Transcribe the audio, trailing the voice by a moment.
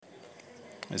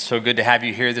It's so good to have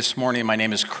you here this morning. My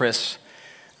name is Chris.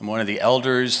 I'm one of the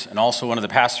elders and also one of the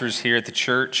pastors here at the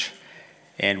church.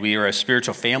 And we are a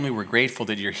spiritual family. We're grateful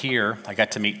that you're here. I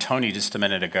got to meet Tony just a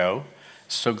minute ago.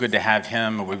 So good to have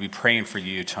him. We'll be praying for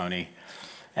you, Tony.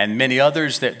 And many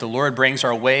others that the Lord brings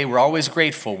our way. We're always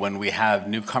grateful when we have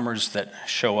newcomers that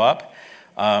show up.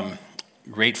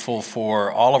 Grateful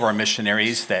for all of our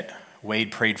missionaries that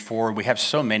Wade prayed for. We have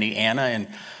so many. Anna in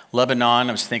Lebanon,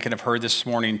 I was thinking of her this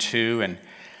morning too. And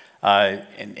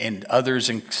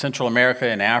others in Central America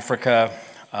and Africa,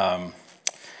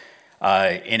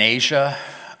 in Asia.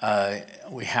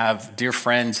 We have dear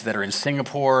friends that are in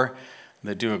Singapore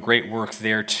that do a great work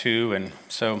there too. And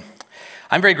so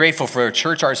I'm very grateful for a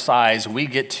church our size. We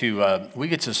get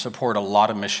to support a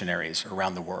lot of missionaries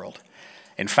around the world.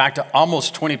 In fact,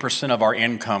 almost 20% of our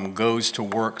income goes to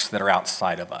works that are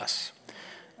outside of us.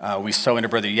 We sow into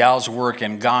Brother Yao's work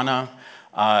in Ghana.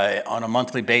 On a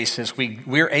monthly basis,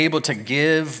 we're able to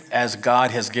give as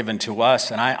God has given to us,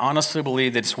 and I honestly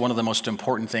believe that it's one of the most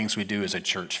important things we do as a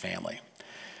church family,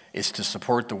 is to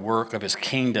support the work of His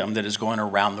kingdom that is going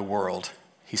around the world.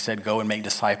 He said, go and make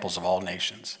disciples of all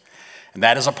nations, and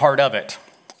that is a part of it.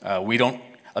 We don't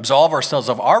absolve ourselves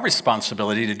of our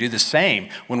responsibility to do the same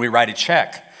when we write a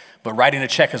check, but writing a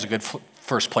check is a good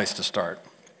first place to start.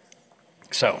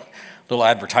 So, a little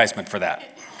advertisement for that.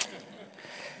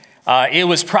 It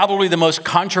was probably the most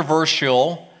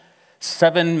controversial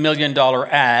 $7 million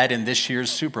ad in this year's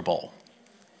Super Bowl.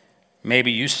 Maybe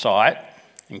you saw it.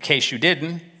 In case you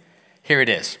didn't, here it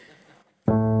is.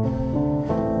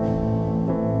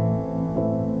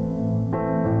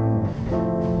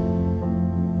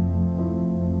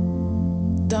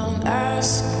 Don't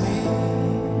ask me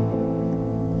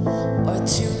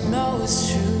what you know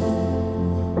is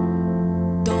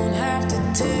true. Don't have to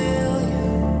tell you.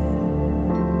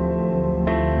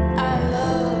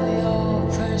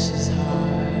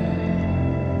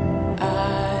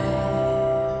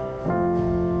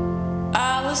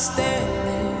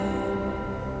 Standing,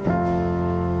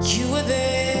 you were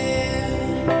there,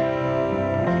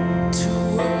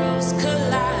 two worlds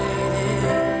collided,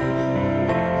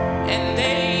 and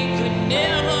they could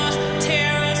never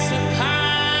tear us apart.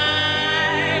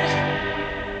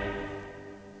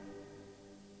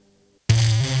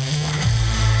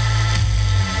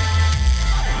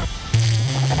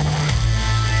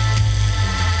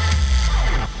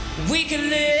 We can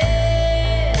live.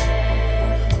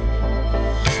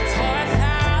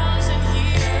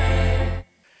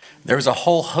 There was a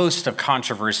whole host of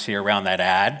controversy around that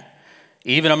ad,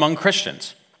 even among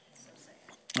Christians.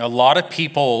 A lot of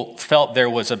people felt there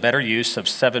was a better use of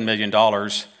 $7 million.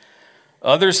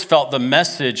 Others felt the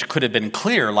message could have been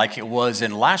clear, like it was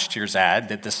in last year's ad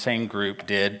that the same group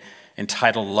did,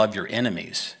 entitled Love Your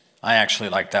Enemies. I actually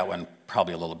like that one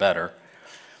probably a little better.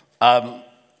 A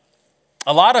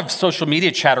lot of social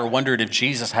media chatter wondered if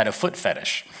Jesus had a foot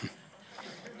fetish.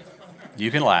 You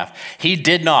can laugh. He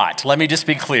did not. Let me just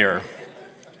be clear.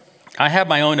 I have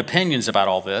my own opinions about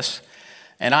all this,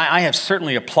 and I have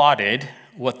certainly applauded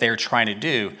what they're trying to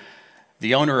do.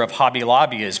 The owner of Hobby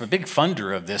Lobby is a big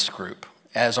funder of this group,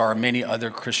 as are many other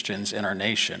Christians in our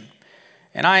nation.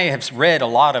 And I have read a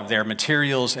lot of their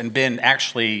materials and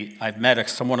I've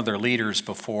met one of their leaders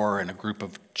before and a group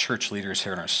of church leaders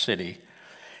here in our city.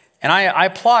 And I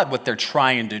applaud what they're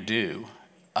trying to do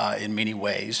in many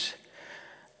ways.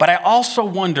 But I also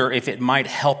wonder if it might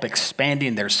help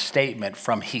expanding their statement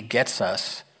from He gets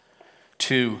us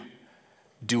to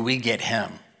do we get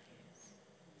Him?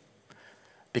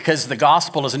 Because the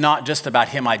gospel is not just about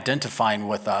Him identifying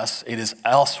with us. It is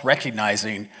us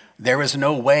recognizing there is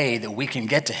no way that we can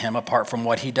get to Him apart from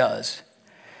what He does.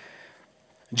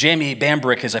 Jamie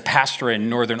Bambrick is a pastor in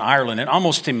Northern Ireland, and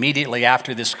almost immediately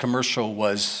after this commercial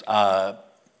was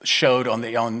showed on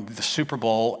the Super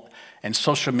Bowl and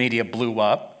social media blew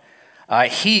up,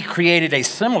 he created a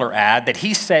similar ad that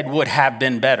he said would have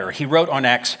been better. He wrote on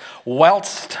X,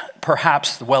 whilst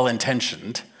perhaps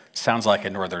well-intentioned, sounds like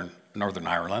in Northern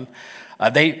Ireland,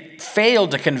 they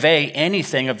failed to convey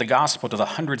anything of the gospel to the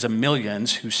hundreds of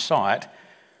millions who saw it.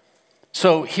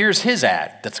 So here's his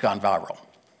ad that's gone viral.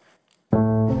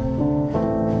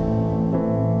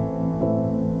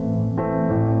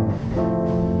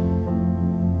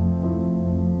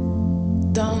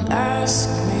 Don't ask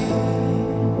me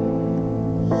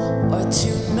what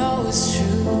you know is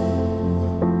true.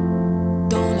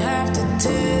 Don't have to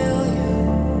tell you.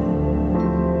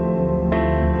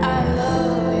 I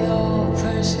love your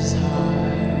precious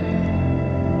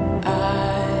heart.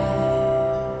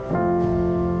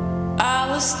 I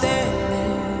was standing.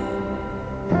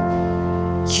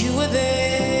 You were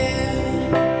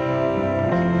there.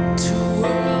 Two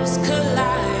worlds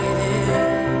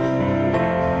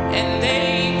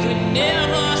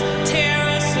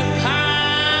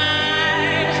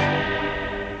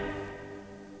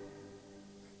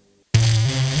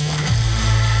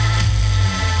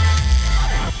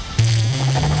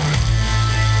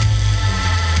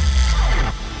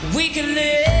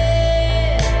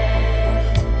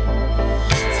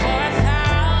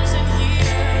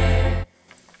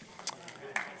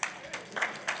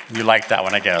You like that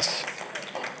one, I guess.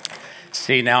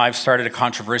 See, now I've started a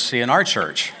controversy in our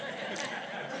church.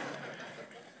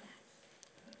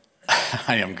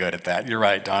 I am good at that. You're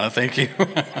right, Donna. Thank you.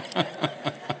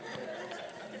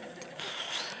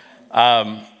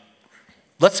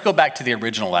 Let's go back to the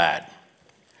original ad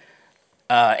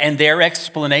and their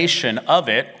explanation of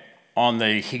it on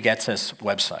the He Gets Us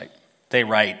website. They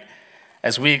write,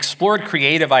 as we explored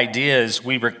creative ideas,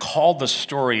 we recalled the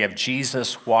story of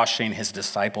Jesus washing his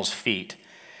disciples' feet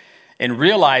and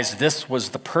realized this was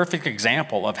the perfect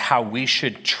example of how we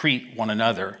should treat one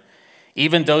another,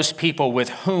 even those people with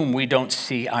whom we don't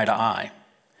see eye to eye.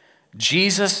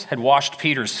 Jesus had washed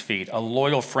Peter's feet, a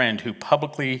loyal friend who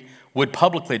would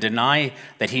publicly deny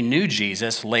that he knew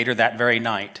Jesus later that very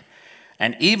night.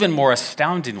 And even more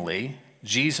astoundingly,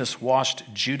 Jesus washed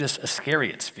Judas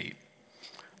Iscariot's feet,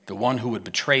 the one who would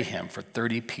betray him for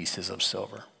 30 pieces of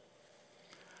silver.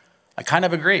 I kind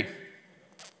of agree.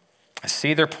 I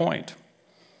see their point.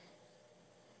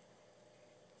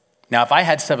 Now, if I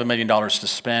had $7 million to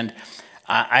spend,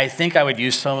 I think I would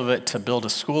use some of it to build a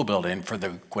school building for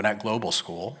the Gwinnett Global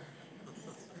School.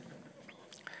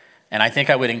 And I think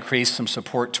I would increase some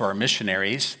support to our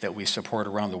missionaries that we support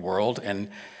around the world and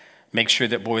make sure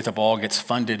that Boy with a Ball gets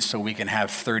funded so we can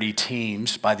have 30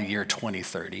 teams by the year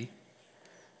 2030.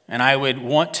 And I would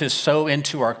want to sow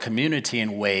into our community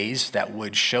in ways that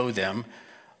would show them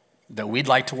that we'd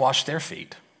like to wash their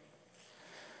feet.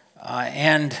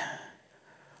 And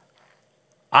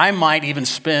I might even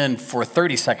spend for a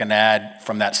 30-second ad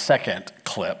from that second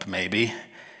clip, maybe.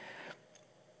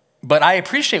 But I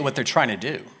appreciate what they're trying to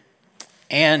do.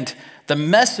 And the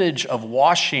message of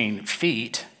washing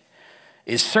feet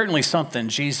is certainly something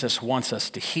Jesus wants us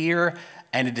to hear,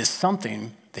 and it is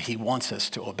something that he wants us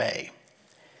to obey.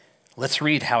 Let's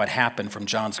read how it happened from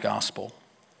John's Gospel.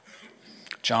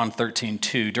 John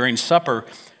 13:2. During supper,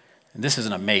 and this is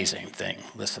an amazing thing.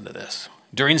 Listen to this.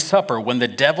 During supper, when the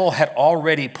devil had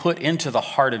already put into the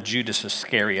heart of Judas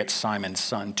Iscariot, Simon's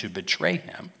son, to betray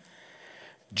him,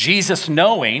 Jesus,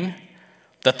 knowing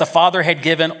that the Father had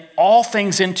given all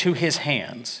things into his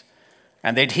hands,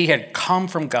 and that he had come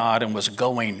from God and was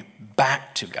going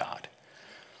back to God.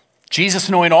 Jesus,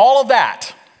 knowing all of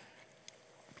that,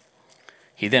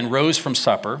 he then rose from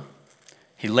supper.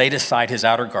 He laid aside his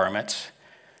outer garments,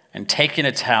 and taking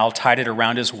a towel, tied it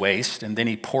around his waist, and then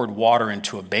he poured water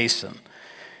into a basin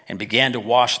and began to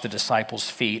wash the disciples'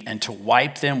 feet and to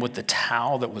wipe them with the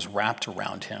towel that was wrapped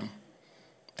around him.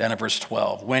 Then in verse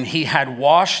 12, when he had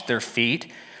washed their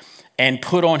feet and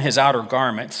put on his outer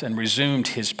garments and resumed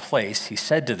his place, he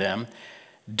said to them,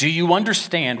 do you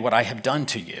understand what I have done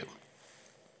to you?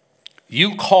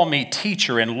 You call me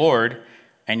teacher and Lord,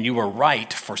 and you are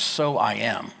right, for so I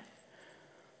am.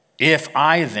 If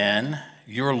I then,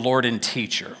 your Lord and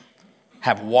teacher,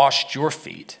 have washed your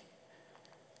feet,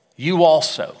 you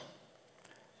also,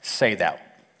 say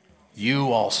that,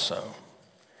 you also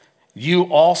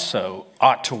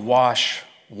ought to wash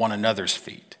one another's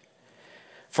feet.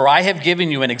 For I have given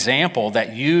you an example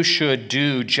that you should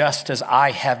do just as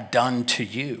I have done to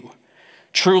you.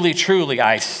 Truly, truly,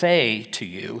 I say to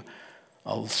you,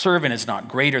 a servant is not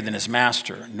greater than his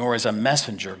master, nor is a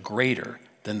messenger greater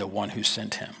than the one who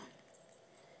sent him.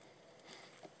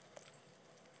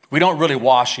 We don't really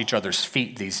wash each other's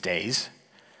feet these days,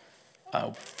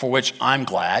 for which I'm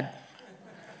glad.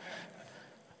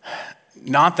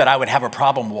 Not that I would have a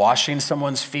problem washing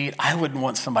someone's feet. I wouldn't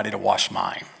want somebody to wash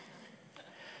mine.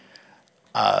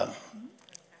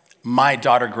 My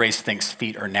daughter Grace thinks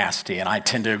feet are nasty, and I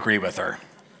tend to agree with her.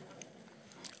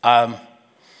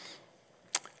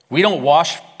 We don't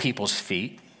wash people's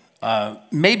feet.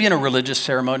 Maybe in a religious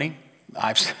ceremony.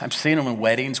 I've seen them in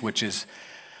weddings, which is,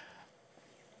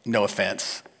 no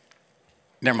offense.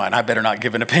 Never mind, I better not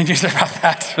give an opinion about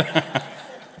that.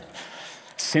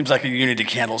 Seems like a unity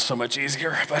candle is so much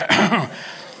easier, but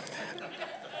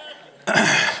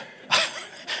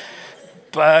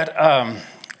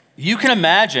you can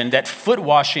imagine that foot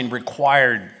washing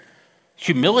required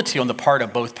humility on the part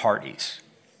of both parties.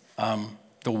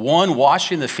 The one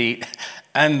washing the feet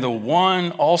and the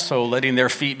one also letting their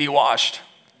feet be washed.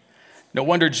 No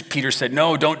wonder Peter said,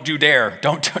 no, don't you dare,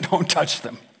 don't touch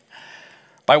them.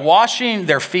 By washing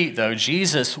their feet, though,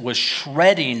 Jesus was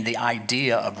shredding the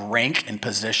idea of rank and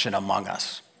position among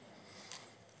us.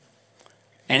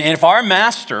 And if our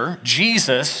master,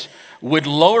 Jesus, would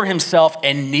lower himself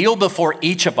and kneel before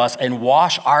each of us and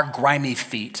wash our grimy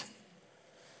feet,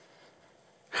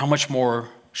 how much more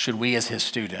should we as his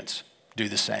students do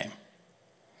the same?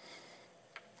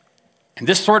 And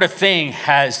this sort of thing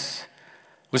has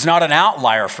was not an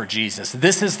outlier for Jesus.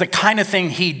 This is the kind of thing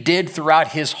he did throughout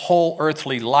his whole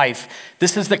earthly life.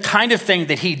 This is the kind of thing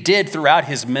that he did throughout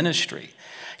his ministry.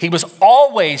 He was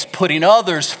always putting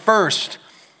others first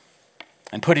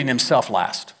and putting himself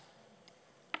last,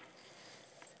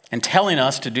 and telling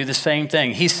us to do the same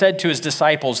thing. He said to his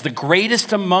disciples, "The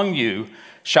greatest among you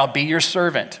shall be your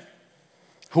servant.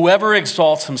 Whoever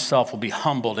exalts himself will be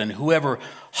humbled, and whoever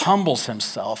humbles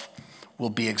himself will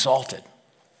be exalted."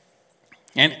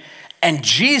 And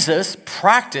Jesus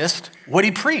practiced what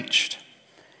he preached.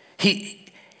 He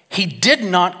did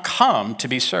not come to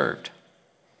be served,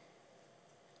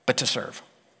 but to serve.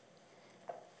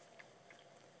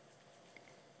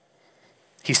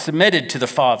 He submitted to the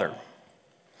Father.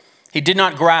 He did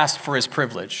not grasp for his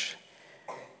privilege,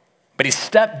 but he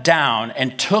stepped down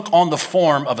and took on the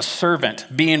form of a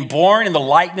servant, being born in the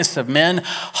likeness of men,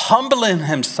 humbling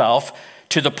himself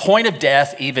to the point of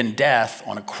death, even death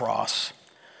on a cross.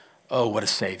 Oh, what a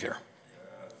Savior.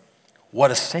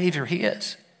 What a Savior he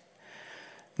is.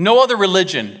 No other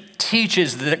religion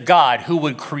teaches that God, who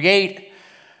would create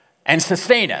and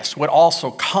sustain us, would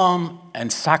also come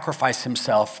and sacrifice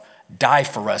himself, die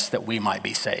for us that we might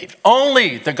be saved.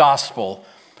 Only the gospel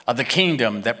of the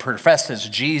kingdom that professes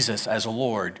Jesus as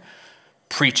Lord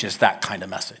preaches that kind of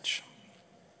message.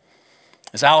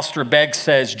 As Alistair Begg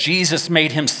says, Jesus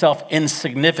made himself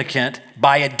insignificant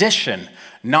by addition,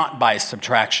 not by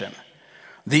subtraction.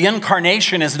 The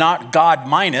incarnation is not God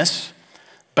minus,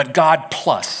 but God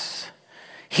plus.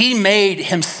 He made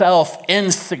himself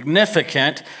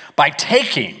insignificant by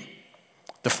taking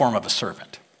the form of a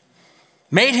servant.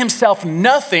 Made himself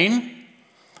nothing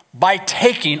by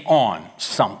taking on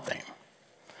something.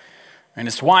 And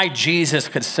it's why Jesus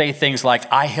could say things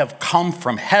like, "I have come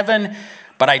from heaven,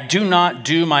 but I do not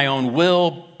do my own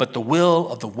will, but the will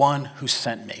of the one who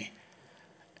sent me."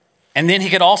 And then he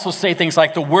could also say things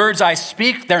like, "The words I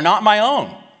speak, they're not my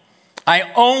own.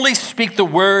 I only speak the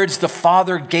words the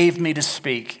Father gave me to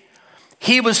speak."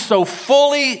 He was so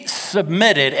fully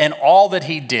submitted in all that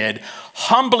he did,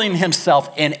 humbling himself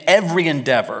in every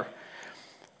endeavor,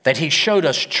 that he showed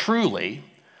us truly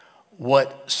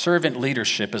what servant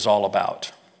leadership is all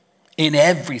about. In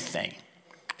everything,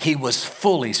 he was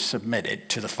fully submitted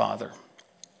to the Father.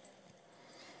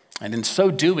 And in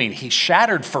so doing, he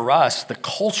shattered for us the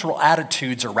cultural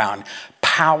attitudes around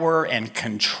power and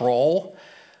control.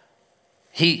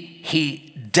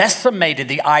 He decimated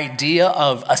the idea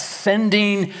of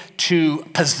ascending to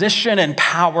position and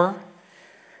power.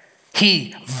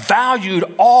 He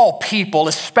valued all people,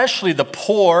 especially the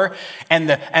poor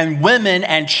and women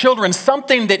and children,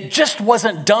 something that just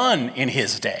wasn't done in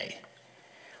his day.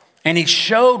 And he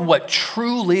showed what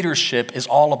true leadership is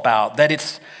all about, that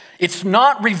it's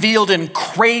not revealed in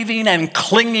craving and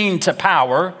clinging to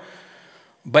power,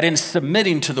 but in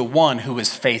submitting to the one who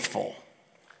is faithful.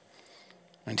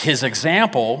 And his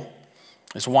example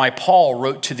is why Paul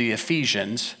wrote to the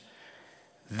Ephesians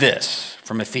this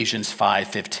from Ephesians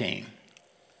 5:15.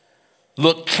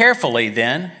 "Look carefully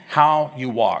then how you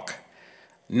walk,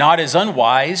 not as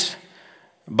unwise,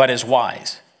 but as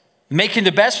wise, making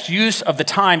the best use of the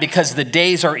time because the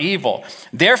days are evil.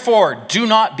 Therefore, do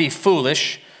not be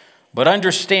foolish, but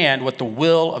understand what the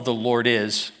will of the Lord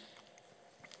is.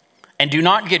 And do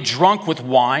not get drunk with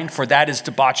wine, for that is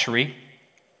debauchery,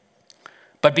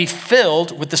 but be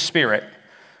filled with the Spirit,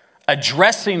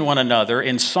 addressing one another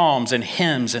in psalms and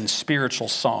hymns and spiritual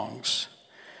songs,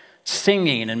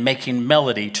 singing and making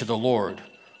melody to the Lord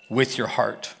with your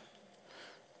heart."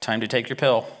 Time to take your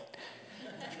pill.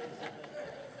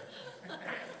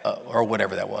 Or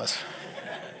whatever that was.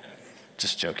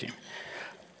 Just joking.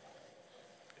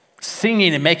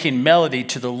 Singing and making melody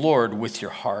to the Lord with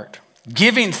your heart,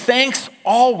 giving thanks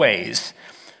always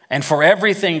and for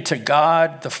everything to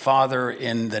God the Father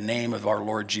in the name of our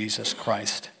Lord Jesus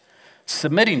Christ,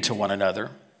 submitting to one another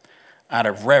out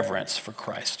of reverence for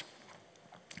Christ.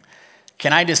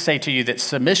 Can I just say to you that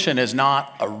submission is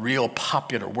not a real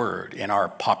popular word in our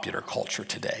popular culture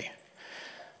today.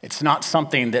 It's not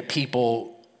something that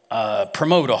people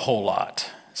promote a whole lot.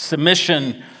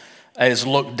 Submission is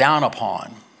looked down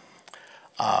upon.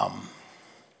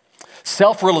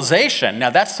 Self-realization, now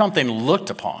that's something looked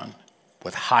upon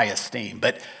with high esteem,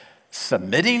 but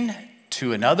submitting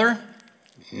to another,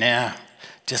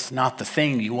 just not the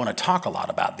thing you want to talk a lot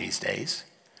about these days.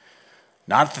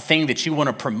 Not the thing that you want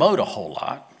to promote a whole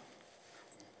lot.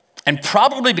 And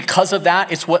probably because of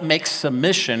that, it's what makes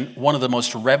submission one of the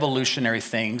most revolutionary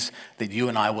things that you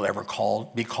and I will ever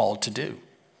be called to do.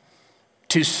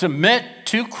 To submit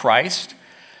to Christ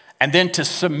and then to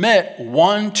submit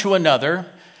one to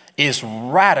another is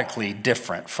radically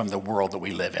different from the world that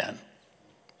we live in.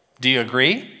 Do you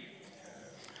agree?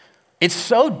 It's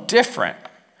so different.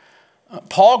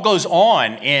 Paul goes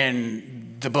on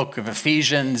in the book of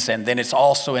Ephesians, and then it's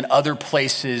also in other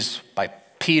places by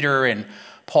Peter and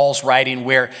Paul's writing,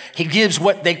 where he gives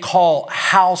what they call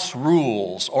house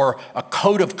rules or a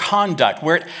code of conduct,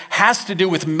 where it has to do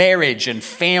with marriage and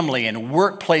family and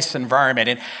workplace environment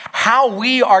and how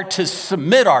we are to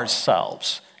submit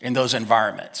ourselves in those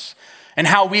environments, and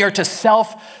how we are to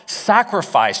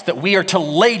self-sacrifice, that we are to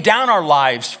lay down our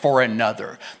lives for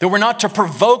another, that we're not to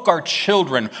provoke our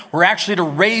children, we're actually to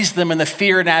raise them in the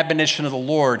fear and admonition of the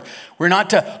Lord. We're not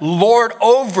to lord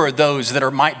over those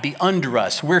that might be under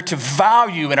us. We're to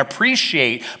value and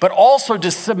appreciate, but also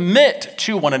to submit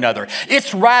to one another.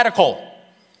 It's radical.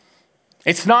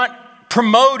 It's not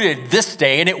promoted this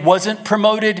day, and it wasn't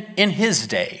promoted in his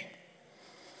day.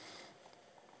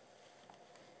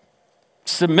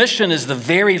 Submission is the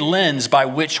very lens by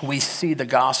which we see the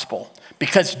gospel,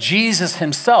 because Jesus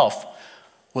himself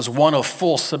was one of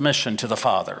full submission to the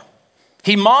Father.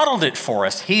 He modeled it for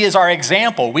us. He is our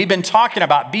example. We've been talking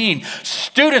about being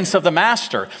students of the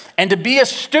Master. And to be a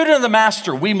student of the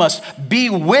Master, we must be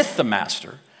with the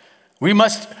Master. We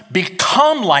must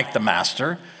become like the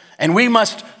Master, and we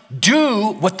must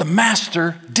do what the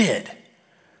Master did.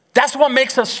 That's what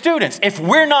makes us students. If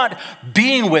we're not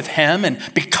being with him and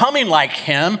becoming like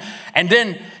him and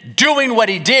then doing what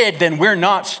he did, then we're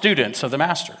not students of the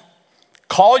Master.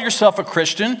 Call yourself a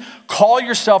Christian, call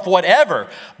yourself whatever,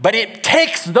 but it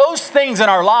takes those things in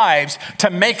our lives to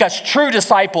make us true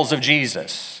disciples of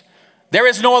Jesus. There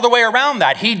is no other way around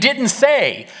that. He didn't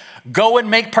say, go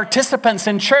and make participants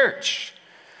in church.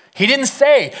 He didn't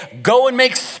say, go and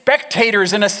make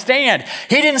spectators in a stand.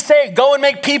 He didn't say, go and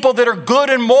make people that are good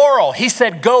and moral. He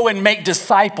said, go and make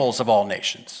disciples of all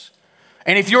nations.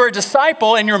 And if you're a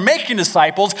disciple and you're making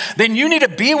disciples, then you need to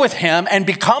be with him and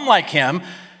become like him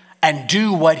and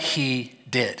do what he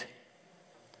did.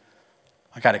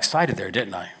 I got excited there,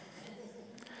 didn't I?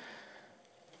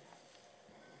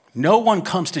 No one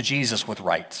comes to Jesus with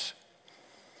rights.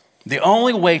 The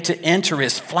only way to enter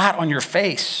is flat on your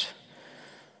face.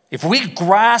 If we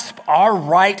grasp our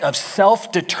right of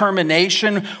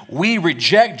self-determination, we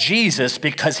reject Jesus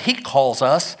because he calls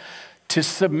us to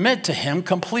submit to him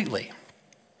completely.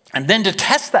 And then to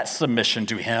test that submission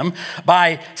to him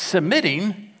by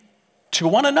submitting to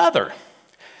one another.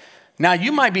 Now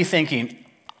you might be thinking,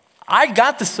 I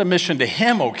got the submission to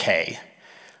him okay,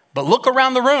 but look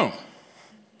around the room.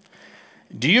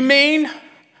 Do you mean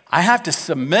I have to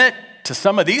submit to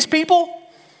some of these people?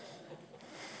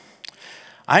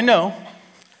 I know,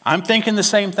 I'm thinking the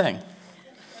same thing.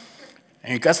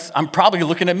 And I guess I'm probably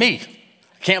looking at me.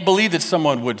 I can't believe that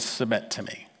someone would submit to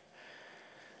me.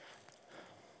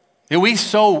 We're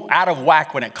so out of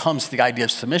whack when it comes to the idea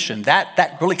of submission.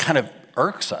 That really kind of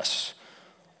irks us.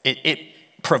 It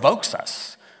provokes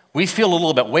us. We feel a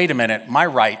little bit, wait a minute, my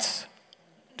rights,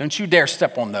 don't you dare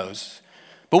step on those.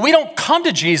 But we don't come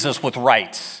to Jesus with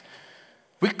rights.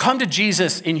 We come to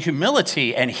Jesus in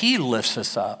humility, and he lifts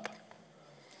us up.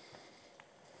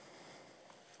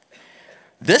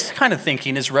 This kind of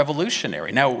thinking is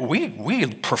revolutionary. Now, we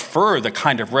prefer the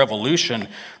kind of revolution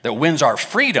that wins our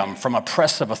freedom from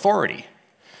oppressive authority.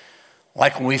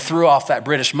 Like when we threw off that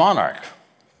British monarch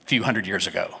a few hundred years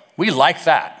ago. We like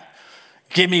that.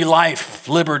 Give me life,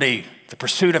 liberty, the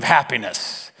pursuit of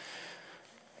happiness.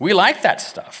 We like that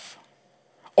stuff.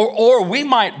 Or we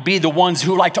might be the ones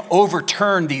who like to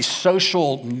overturn these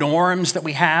social norms that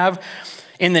we have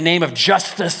in the name of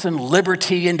justice and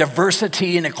liberty and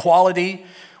diversity and equality.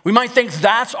 We might think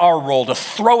that's our role, to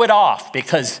throw it off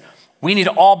because we need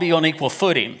to all be on equal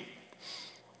footing.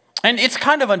 And it's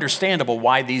kind of understandable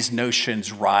why these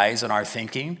notions rise in our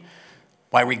thinking,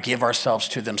 why we give ourselves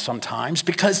to them sometimes,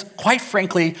 because quite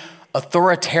frankly,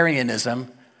 authoritarianism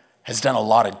has done a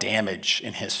lot of damage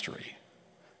in history.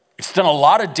 It's done a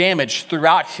lot of damage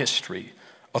throughout history.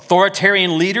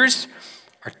 Authoritarian leaders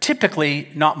are typically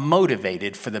not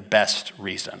motivated for the best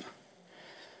reason.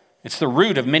 It's the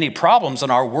root of many problems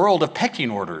in our world of pecking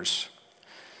orders.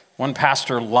 One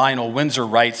pastor, Lionel Windsor,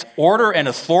 writes, order and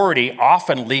authority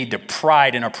often lead to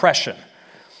pride and oppression.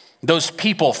 Those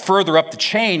people further up the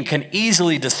chain can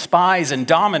easily despise and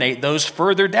dominate those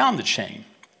further down the chain.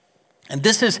 And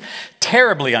this is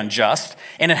terribly unjust,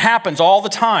 and it happens all the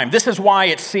time. This is why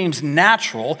it seems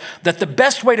natural that the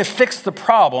best way to fix the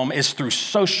problem is through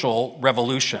social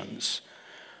revolutions,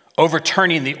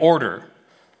 overturning the order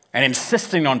and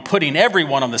insisting on putting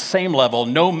everyone on the same level,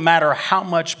 no matter how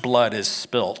much blood is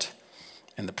spilt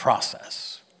in the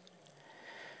process.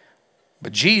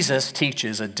 But Jesus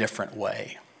teaches a different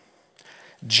way.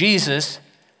 Jesus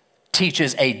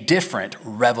teaches a different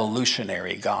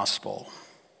revolutionary gospel.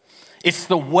 It's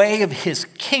the way of his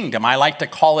kingdom. I like to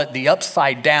call it the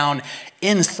upside down,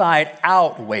 inside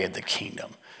out way of the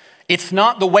kingdom. It's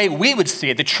not the way we would see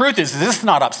it. The truth is, this is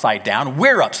not upside down.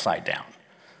 We're upside down.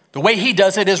 The way he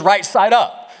does it is right side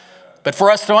up. But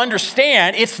for us to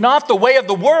understand, it's not the way of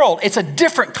the world. It's a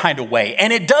different kind of way.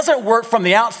 And it doesn't work from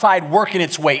the outside working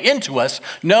its way into us.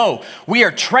 No, we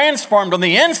are transformed on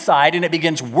the inside and it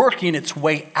begins working its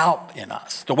way out in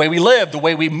us. The way we live, the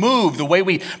way we move, the way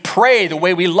we pray, the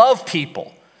way we love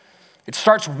people. It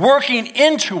starts working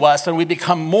into us and we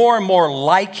become more and more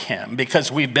like him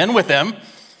because we've been with him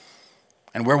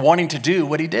and we're wanting to do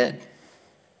what he did.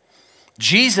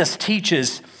 Jesus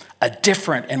teaches a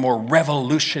different and more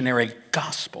revolutionary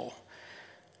gospel.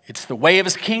 It's the way of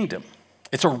his kingdom.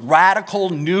 It's a radical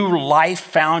new life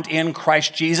found in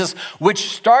Christ Jesus,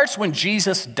 which starts when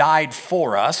Jesus died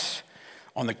for us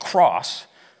on the cross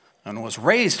and was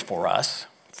raised for us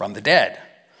from the dead.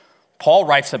 Paul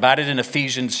writes about it in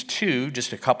Ephesians 2,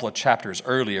 just a couple of chapters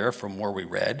earlier from where we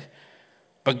read.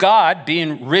 But God,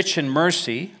 being rich in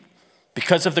mercy,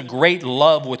 because of the great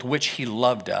love with which he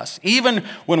loved us, even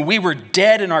when we were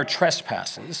dead in our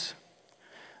trespasses,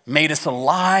 made us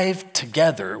alive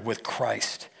together with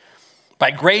Christ.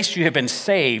 By grace you have been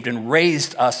saved and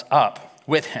raised us up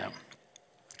with him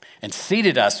and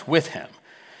seated us with him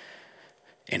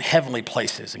in heavenly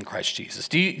places in Christ Jesus.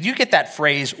 Do you get that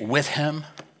phrase, with him?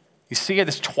 You see it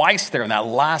twice there in that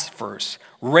last verse.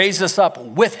 Raised us up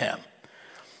with him.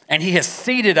 And he has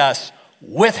seated us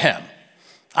with him.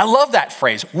 I love that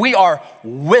phrase. We are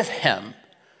with him.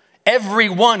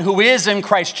 Everyone who is in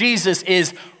Christ Jesus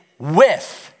is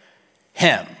with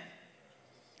him.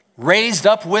 Raised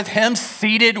up with him,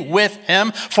 seated with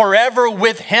him, forever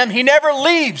with him. He never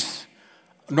leaves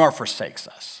nor forsakes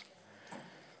us.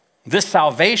 This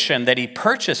salvation that he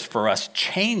purchased for us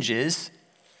changes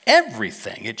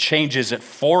everything. It changes it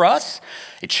for us.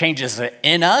 It changes it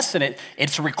in us. And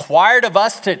it's required of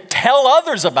us to tell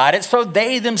others about it so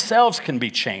they themselves can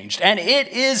be changed. And it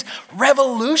is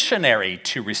revolutionary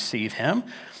to receive him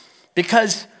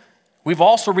because we've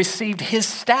also received his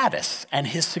status and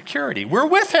his security. We're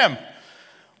with him.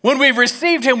 When we've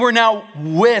received him, we're now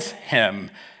with him.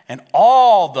 And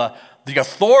all the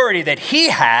authority that he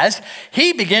has,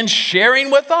 he begins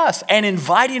sharing with us and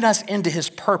inviting us into his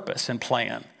purpose and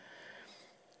plan.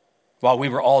 While we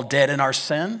were all dead in our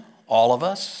sin, all of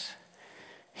us,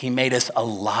 he made us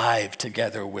alive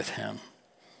together with him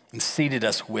and seated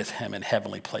us with him in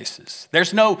heavenly places.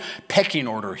 There's no pecking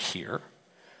order here.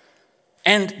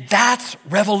 And that's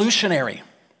revolutionary.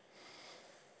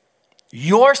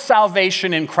 Your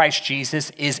salvation in Christ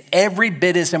Jesus is every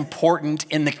bit as important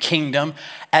in the kingdom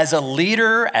as a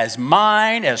leader, as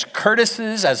mine, as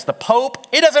Curtis's, as the Pope.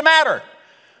 It doesn't matter.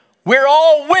 We're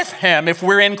all with him if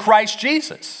we're in Christ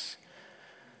Jesus.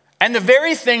 And the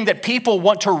very thing that people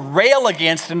want to rail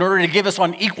against in order to give us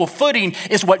on equal footing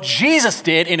is what Jesus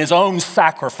did in his own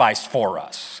sacrifice for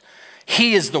us.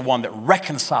 He is the one that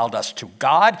reconciled us to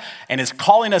God and is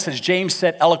calling us, as James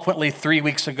said eloquently 3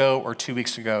 weeks ago or 2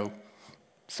 weeks ago,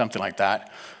 something like that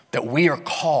we are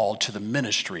called to the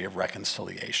ministry of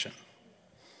reconciliation.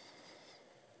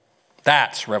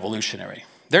 That's revolutionary.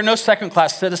 There are no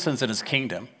second-class citizens in his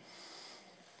kingdom.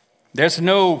 There's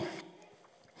no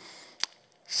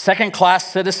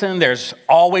second-class citizen. There's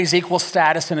always equal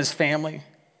status in his family.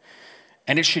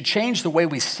 And it should change the way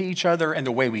we see each other and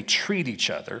the way we treat each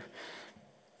other.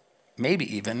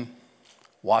 Maybe even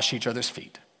wash each other's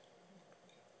feet.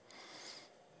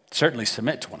 Certainly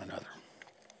submit to one another.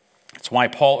 That's why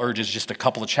Paul urges just a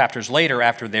couple of chapters later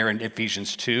after there in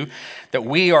Ephesians 2 that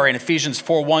we are in Ephesians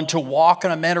 4:1 to walk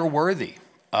in a manner worthy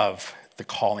of the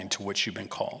calling to which you've been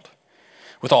called.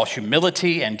 With all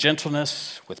humility and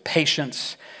gentleness, with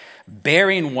patience,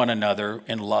 bearing one another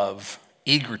in love,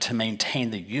 eager to maintain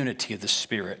the unity of the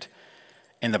Spirit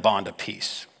in the bond of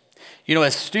peace. You know,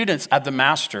 as students of the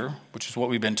Master, which is what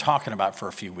we've been talking about for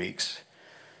a few weeks,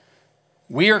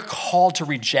 we are called to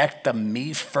reject the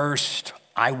me first,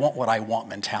 I want what I want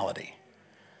mentality.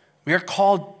 We are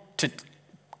called to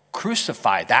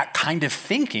crucify that kind of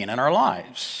thinking in our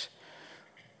lives.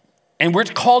 And we're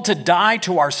called to die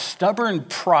to our stubborn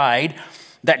pride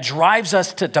that drives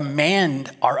us to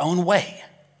demand our own way,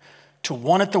 to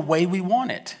want it the way we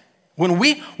want it. When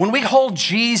we hold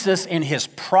Jesus in his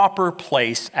proper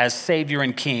place as Savior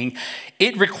and King,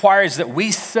 it requires that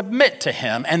we submit to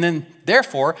him and then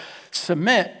therefore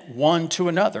submit one to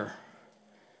another.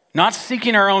 Not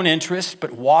seeking our own interests,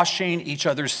 but washing each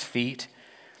other's feet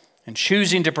and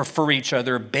choosing to prefer each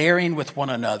other, bearing with one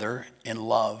another in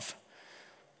love.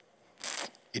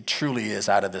 it truly is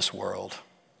out of this world.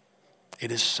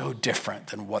 It is so different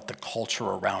than what the culture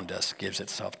around us gives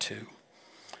itself to.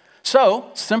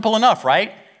 So, simple enough,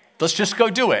 right? Let's just go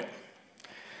do it.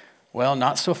 Well,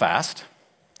 not so fast.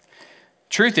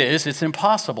 Truth is, it's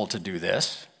impossible to do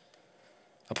this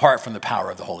apart from the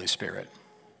power of the Holy Spirit.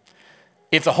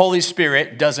 If the Holy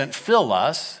Spirit doesn't fill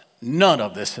us, none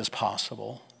of this is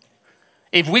possible.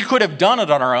 If we could have done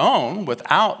it on our own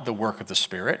without the work of the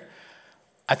Spirit,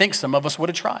 I think some of us would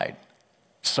have tried.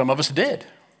 Some of us did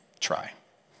try.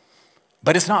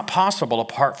 But it's not possible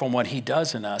apart from what he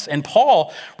does in us. And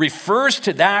Paul refers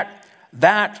to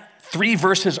that 3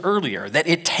 verses earlier, that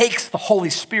it takes the Holy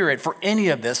Spirit for any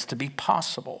of this to be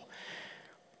possible.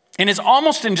 And it's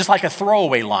almost in just like a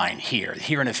throwaway line here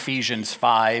in Ephesians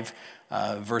 5,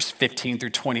 verse 15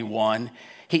 through 21.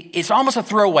 It's almost a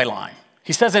throwaway line.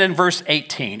 He says it in verse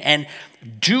 18, and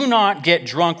do not get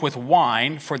drunk with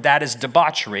wine, for that is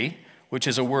debauchery, which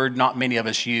is a word not many of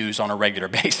us use on a regular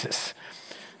basis.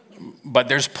 But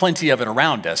there's plenty of it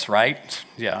around us, right?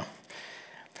 Yeah.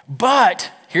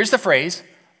 But, here's the phrase,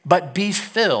 but be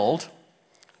filled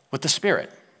with the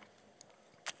Spirit.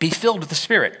 Be filled with the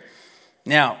Spirit.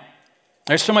 Now,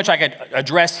 there's so much I could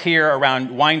address here around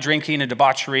wine drinking and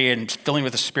debauchery and filling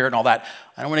with the Spirit and all that.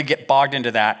 I don't want to get bogged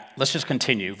into that. Let's just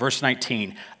continue. Verse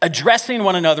 19, addressing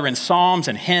one another in psalms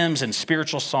and hymns and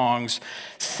spiritual songs,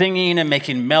 singing and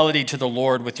making melody to the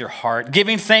Lord with your heart,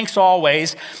 giving thanks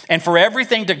always and for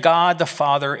everything to God the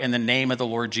Father in the name of the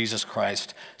Lord Jesus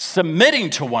Christ,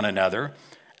 submitting to one another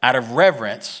out of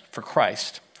reverence for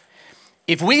Christ.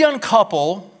 If we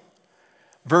uncouple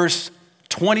verse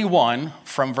 21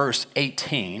 from verse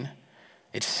 18,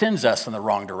 it sends us in the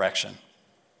wrong direction.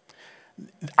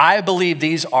 I believe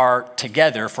these are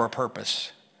together for a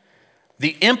purpose.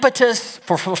 The impetus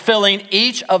for fulfilling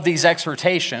each of these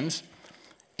exhortations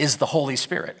is the Holy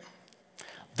Spirit.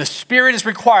 The Spirit is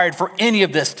required for any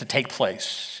of this to take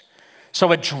place.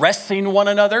 So addressing one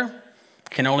another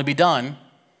can only be done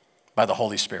by the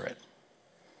Holy Spirit.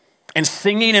 And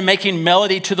singing and making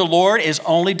melody to the Lord is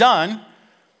only done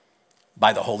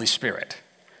by the Holy Spirit.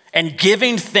 And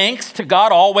giving thanks to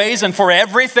God always and for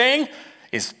everything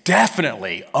is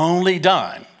definitely only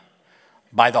done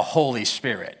by the Holy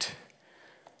Spirit.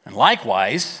 And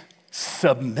likewise,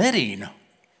 submitting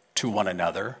to one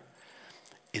another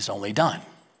is only done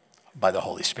by the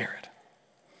Holy Spirit.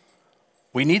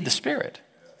 We need the Spirit.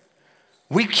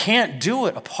 We can't do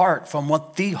it apart from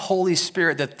what the Holy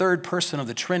Spirit, the third person of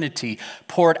the Trinity,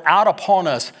 poured out upon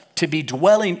us to be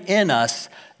dwelling in us,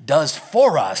 does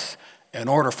for us in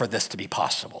order for this to be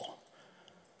possible.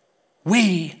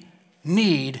 We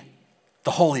need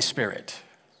the Holy Spirit.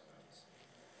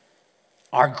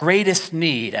 Our greatest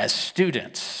need as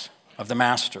students of the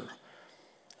Master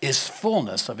is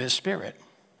fullness of his Spirit,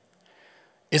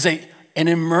 is an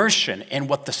immersion in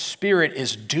what the Spirit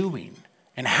is doing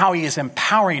and how he is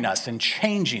empowering us and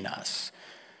changing us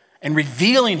and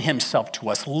revealing himself to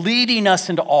us, leading us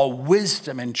into all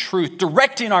wisdom and truth,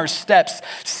 directing our steps,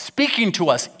 speaking to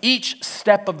us each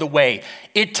step of the way.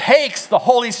 It takes the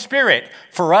Holy Spirit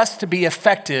for us to be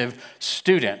effective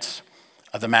students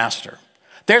of the Master.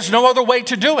 There's no other way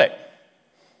to do it.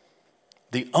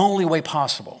 The only way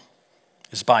possible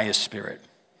is by his Spirit.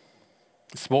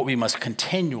 It's what we must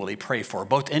continually pray for,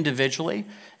 both individually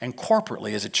and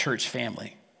corporately as a church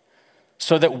family,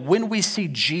 so that when we see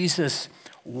Jesus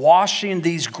washing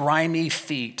these grimy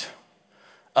feet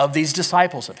of these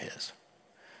disciples of his,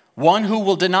 one who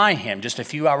will deny him just a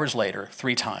few hours later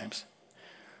 3 times,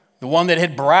 the one that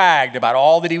had bragged about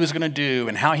all that he was going to do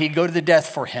and how he'd go to the death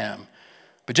for him,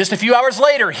 but just a few hours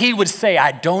later he would say,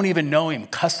 I don't even know him,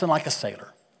 cussing like a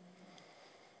sailor.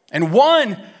 And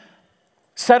one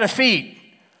set of feet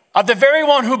of the very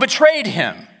one who betrayed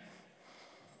him,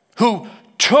 who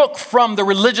took from the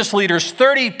religious leaders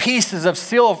 30 pieces of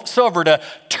silver to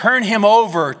turn him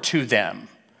over to them.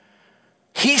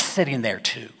 He's sitting there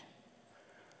too.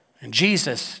 And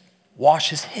Jesus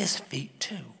washes his feet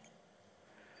too.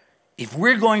 If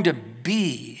we're going to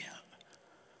be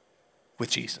with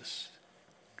Jesus,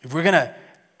 if we're going to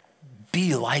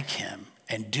be like him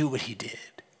and do what he did,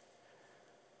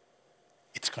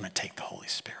 it's going to take the Holy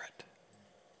Spirit.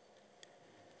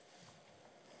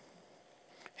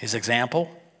 His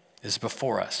example is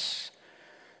before us.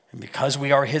 And because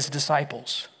we are his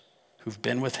disciples who've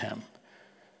been with him,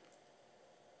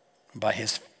 by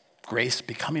his grace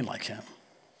becoming like him,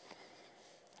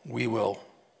 we will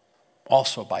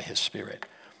also by his Spirit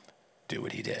do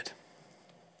what he did.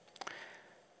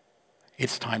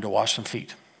 It's time to wash some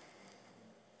feet.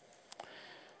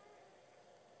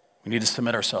 We need to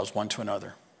submit ourselves one to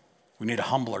another. We need to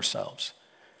humble ourselves.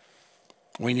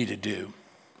 We need to do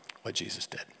what Jesus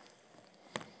did.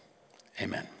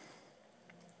 Amen.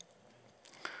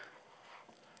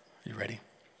 You ready?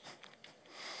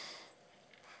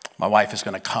 My wife is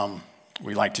going to come.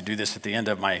 We like to do this at the end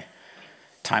of my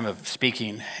time of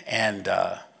speaking and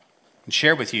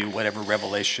share with you whatever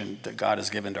revelation that God has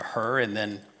given to her, and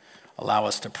then allow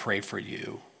us to pray for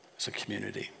you as a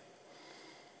community.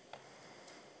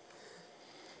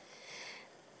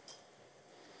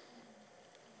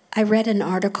 I read an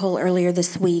article earlier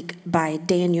this week by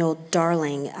Daniel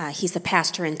Darling. He's a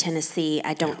pastor in Tennessee.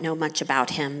 I don't know much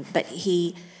about him, but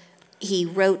he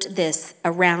wrote this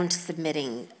around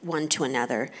submitting one to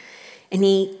another. And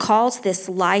he calls this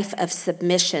life of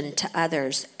submission to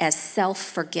others as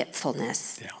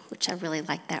self-forgetfulness, which I really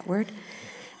like that word.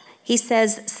 He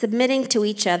says, submitting to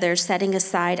each other, setting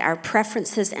aside our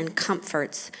preferences and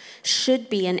comforts, should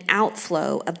be an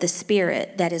outflow of the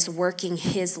Spirit that is working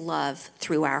His love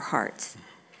through our hearts.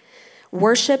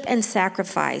 Worship and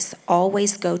sacrifice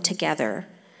always go together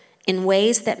in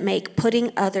ways that make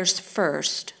putting others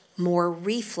first more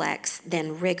reflex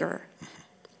than rigor.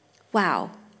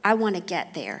 Wow, I want to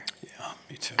get there. Yeah,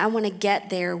 me too. I want to get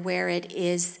there where it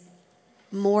is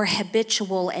more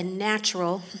habitual and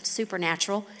natural,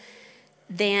 supernatural,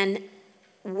 than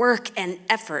work and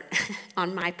effort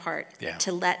on my part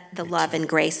to let the love and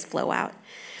grace flow out.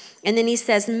 And then he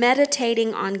says,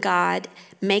 meditating on God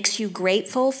makes you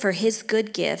grateful for His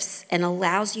good gifts and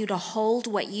allows you to hold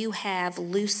what you have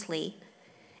loosely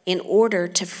in order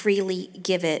to freely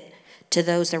give it to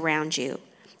those around you.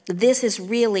 This is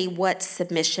really what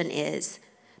submission is,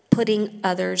 putting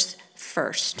others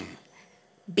first,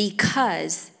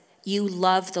 because you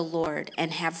love the Lord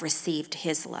and have received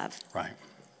His love. Right.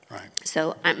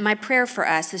 So my prayer for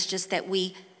us is just that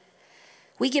we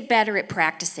get better at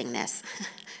practicing this.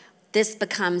 This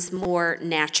becomes more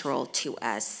natural to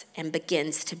us and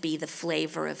begins to be the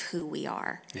flavor of who we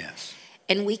are. Yes.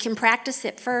 And we can practice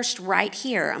it first right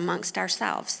here amongst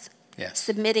ourselves. Yes.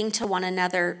 Submitting to one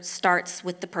another starts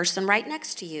with the person right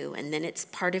next to you, and then it's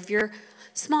part of your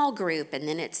small group, and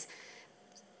then it's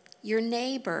your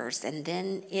neighbors, and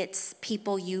then it's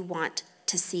people you want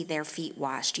to see their feet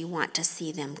washed. You want to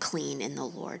see them clean in the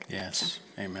Lord. Yes,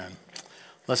 amen.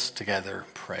 Let's together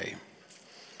pray.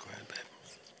 Go ahead, babe.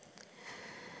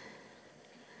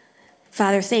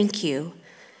 Father, thank you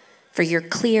for your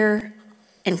clear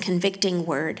and convicting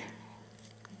word,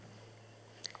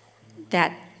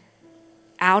 that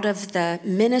out of the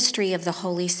ministry of the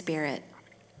Holy Spirit,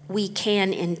 we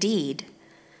can indeed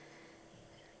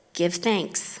give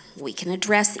thanks. We can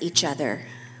address each other.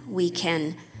 We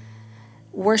can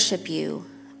worship you,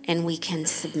 and we can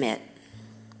submit.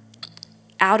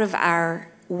 Out of our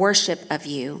worship of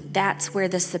you, that's where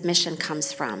the submission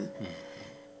comes from.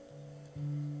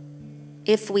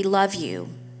 If we love you,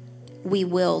 we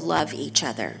will love each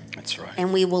other. That's right.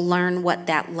 And we will learn what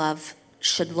that love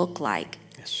should look like.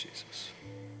 Yes, Jesus.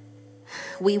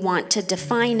 We want to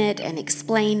define it and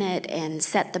explain it and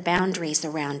set the boundaries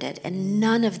around it, and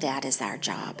none of that is our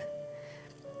job.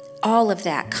 All of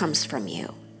that comes from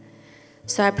you.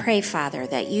 So I pray, Father,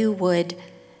 that you would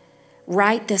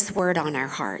write this word on our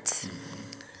hearts,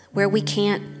 where we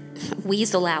can't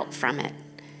weasel out from it,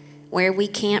 where we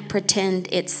can't pretend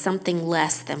it's something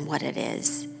less than what it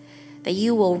is. That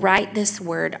you will write this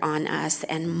word on us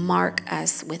and mark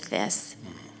us with this,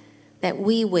 that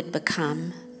we would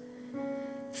become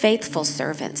faithful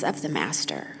servants of the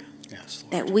Master. Yes,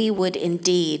 Lord. That we would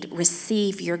indeed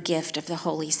receive your gift of the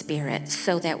Holy Spirit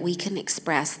so that we can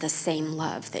express the same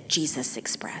love that Jesus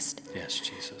expressed. Yes,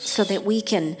 Jesus. So that we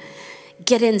can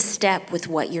get in step with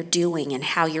what you're doing and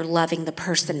how you're loving the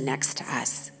person next to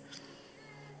us.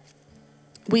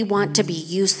 We want to be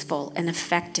useful and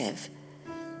effective,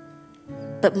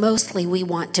 but mostly we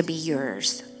want to be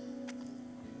yours.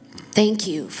 Thank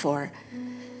you for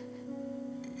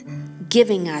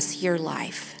giving us your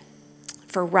life,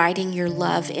 for writing your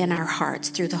love in our hearts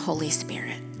through the Holy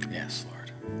Spirit. Yes,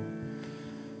 Lord.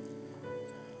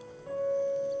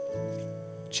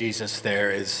 Jesus,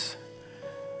 there is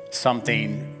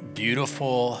something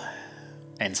beautiful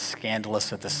and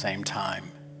scandalous at the same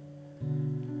time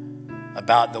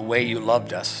about the way you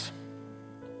loved us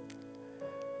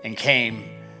and came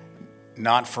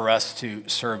not for us to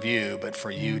serve you, but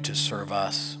for you to serve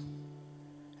us.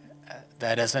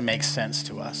 That doesn't make sense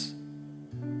to us.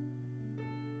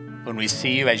 When we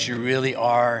see you as you really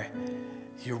are,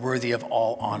 you're worthy of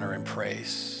all honor and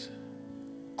praise,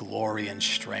 glory and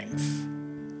strength.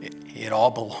 It all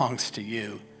belongs to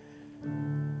you.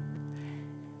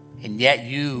 And yet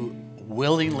you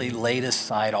willingly laid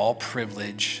aside all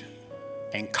privilege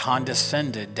and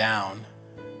condescended down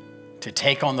to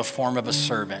take on the form of a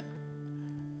servant,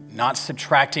 not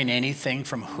subtracting anything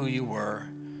from who you were,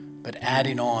 but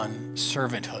adding on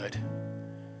servanthood,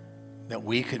 that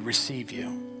we could receive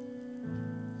you,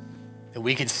 that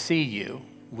we could see you,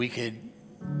 we could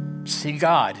see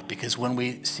God, because when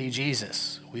we see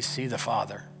Jesus, we see the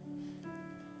Father.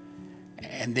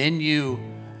 And then you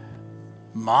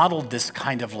modeled this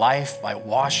kind of life by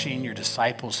washing your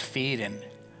disciples' feet. And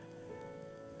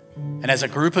as a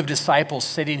group of disciples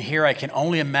sitting here, I can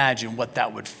only imagine what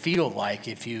that would feel like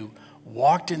if you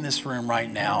walked in this room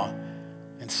right now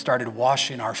and started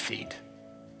washing our feet.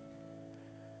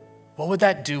 What would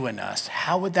that do in us?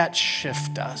 How would that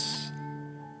shift us?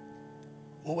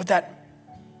 What would that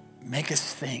make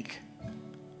us think?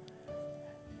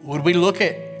 Would we look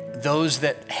at those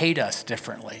that hate us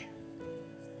differently?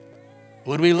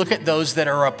 Would we look at those that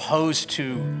are opposed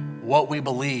to what we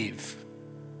believe?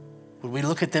 Would we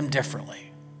look at them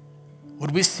differently?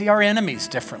 Would we see our enemies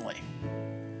differently?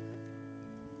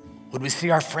 Would we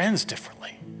see our friends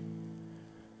differently?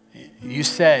 You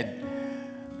said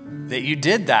that you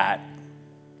did that,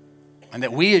 and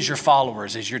that we as your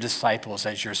followers, as your disciples,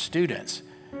 as your students,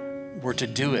 were to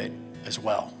do it as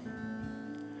well.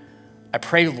 I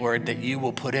pray, Lord, that you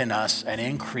will put in us an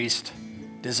increased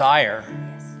desire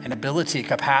and ability,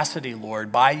 capacity,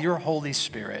 Lord, by your Holy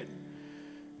Spirit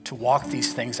to walk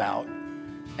these things out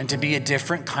and to be a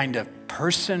different kind of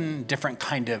person, different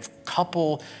kind of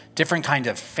couple, different kind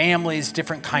of families,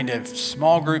 different kind of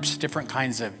small groups, different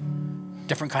kind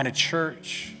of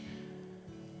church.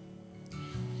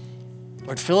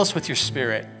 Lord, fill us with your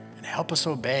Spirit and help us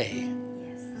obey,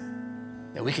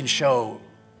 that we can show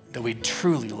that we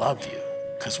truly love you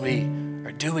because we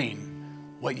are doing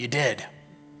what you did.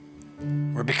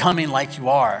 We're becoming like you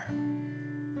are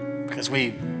because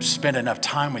we spend enough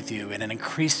time with you in an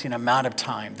increasing amount of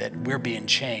time that we're being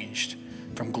changed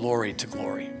from glory to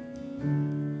glory.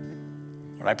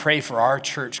 Lord, I pray for our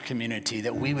church community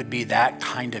that we would be that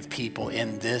kind of people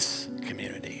in this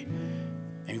community.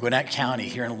 In Gwinnett County,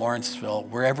 here in Lawrenceville,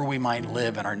 wherever we might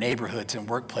live, in our neighborhoods and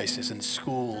workplaces and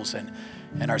schools and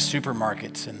our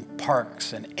supermarkets and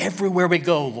parks and everywhere we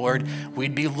go, Lord,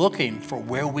 we'd be looking for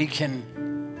where we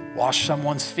can wash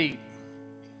someone's feet,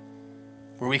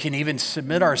 where we can even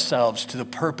submit ourselves to the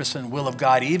purpose and will of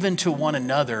God, even to one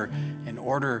another, in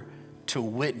order to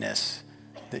witness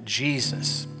that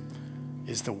Jesus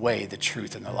is the way, the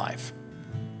truth, and the life.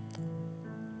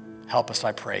 Help us,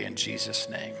 I pray, in Jesus'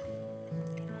 name.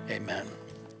 Amen.